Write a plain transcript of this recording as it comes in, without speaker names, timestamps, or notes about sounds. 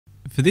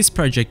For this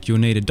project you'll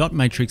need a dot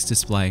matrix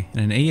display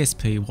and an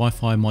ESP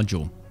Wi-Fi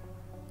module.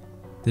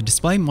 The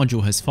display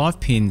module has 5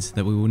 pins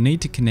that we will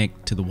need to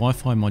connect to the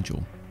Wi-Fi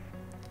module.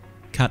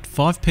 Cut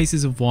 5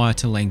 pieces of wire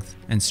to length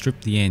and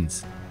strip the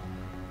ends.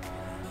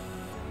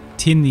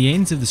 Tin the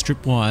ends of the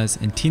stripped wires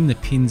and tin the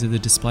pins of the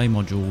display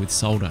module with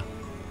solder.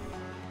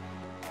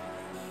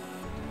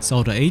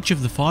 Solder each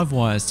of the 5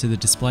 wires to the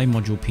display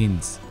module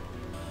pins.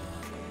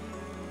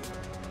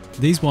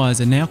 These wires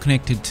are now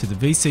connected to the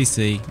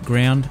VCC,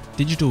 ground,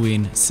 digital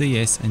in,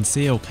 CS and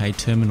CLK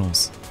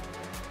terminals.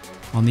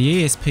 On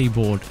the ESP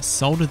board,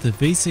 solder the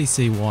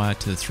VCC wire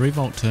to the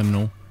 3V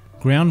terminal,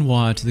 ground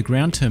wire to the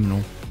ground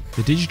terminal,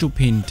 the digital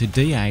pin to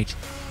D8,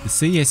 the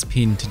CS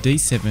pin to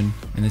D7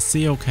 and the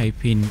CLK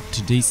pin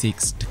to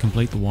D6 to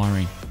complete the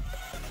wiring.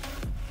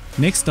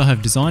 Next I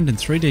have designed and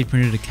 3D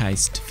printed a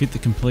case to fit the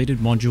completed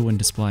module and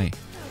display.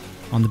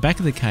 On the back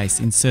of the case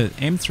insert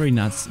M3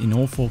 nuts in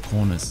all 4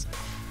 corners.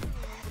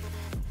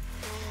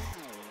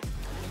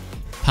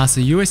 Pass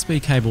a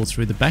USB cable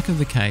through the back of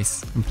the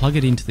case and plug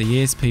it into the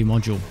ESP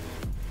module.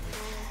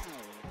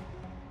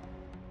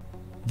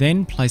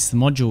 Then place the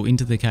module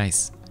into the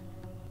case.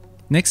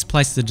 Next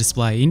place the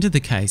display into the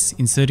case,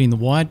 inserting the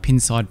wired pin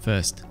side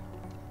first.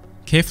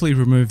 Carefully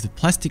remove the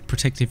plastic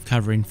protective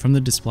covering from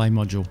the display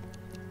module.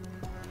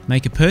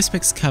 Make a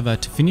perspex cover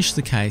to finish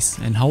the case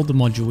and hold the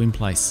module in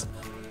place.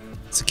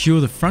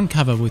 Secure the front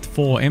cover with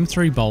 4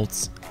 M3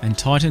 bolts and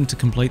tighten to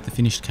complete the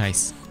finished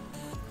case.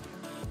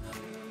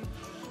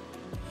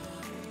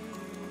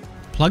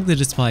 Plug the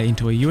display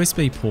into a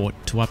USB port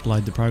to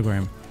upload the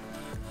program.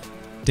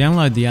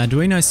 Download the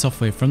Arduino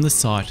software from the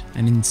site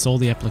and install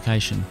the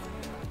application.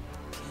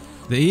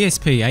 The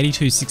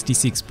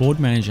ESP8266 board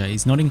manager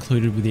is not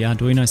included with the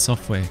Arduino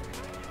software.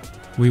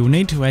 We will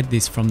need to add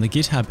this from the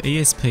GitHub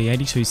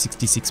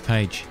ESP8266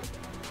 page.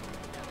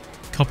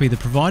 Copy the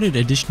provided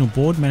additional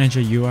board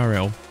manager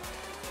URL.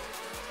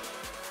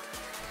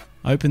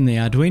 Open the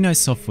Arduino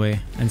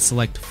software and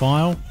select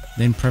File,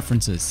 then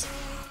Preferences.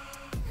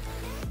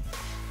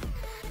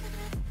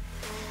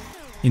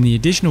 In the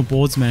additional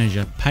boards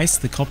manager,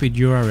 paste the copied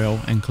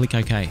URL and click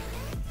OK.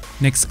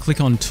 Next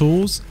click on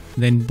Tools,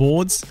 then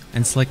Boards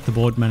and select the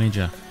board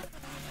manager.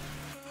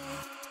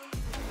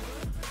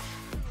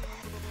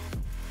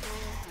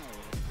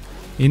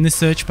 In the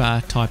search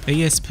bar type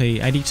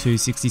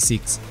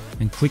ESP8266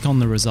 and click on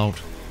the result.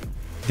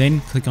 Then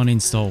click on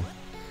Install.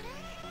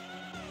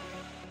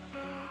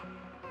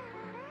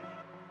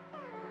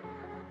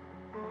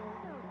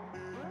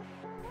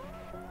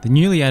 The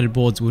newly added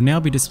boards will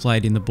now be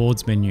displayed in the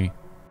Boards menu.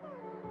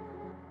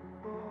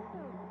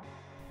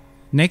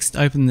 Next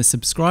open the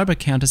Subscriber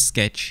Counter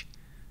sketch.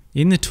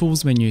 In the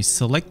Tools menu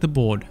select the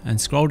board and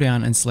scroll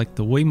down and select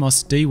the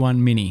WeMOS D1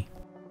 Mini.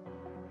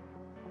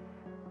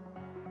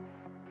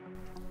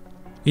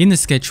 In the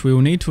sketch we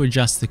will need to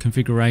adjust the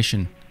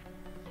configuration.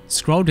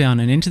 Scroll down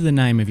and enter the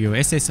name of your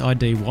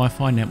SSID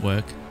Wi-Fi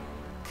network.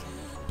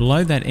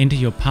 Below that enter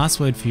your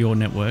password for your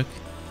network.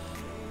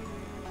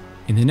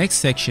 In the next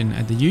section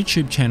add the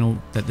YouTube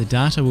channel that the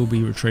data will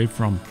be retrieved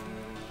from.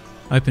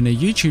 Open a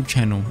YouTube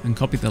channel and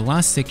copy the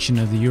last section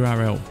of the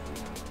URL.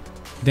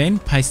 Then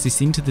paste this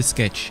into the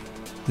sketch.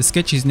 The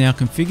sketch is now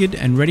configured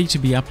and ready to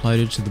be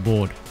uploaded to the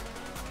board.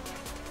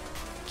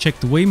 Check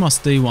the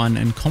WeMOS D1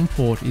 and COM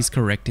port is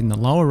correct in the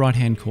lower right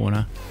hand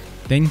corner,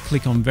 then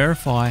click on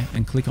Verify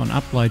and click on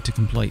Upload to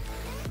complete.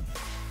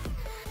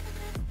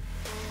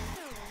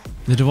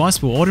 The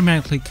device will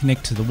automatically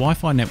connect to the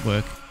Wi-Fi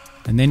network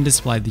and then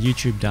display the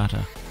YouTube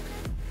data.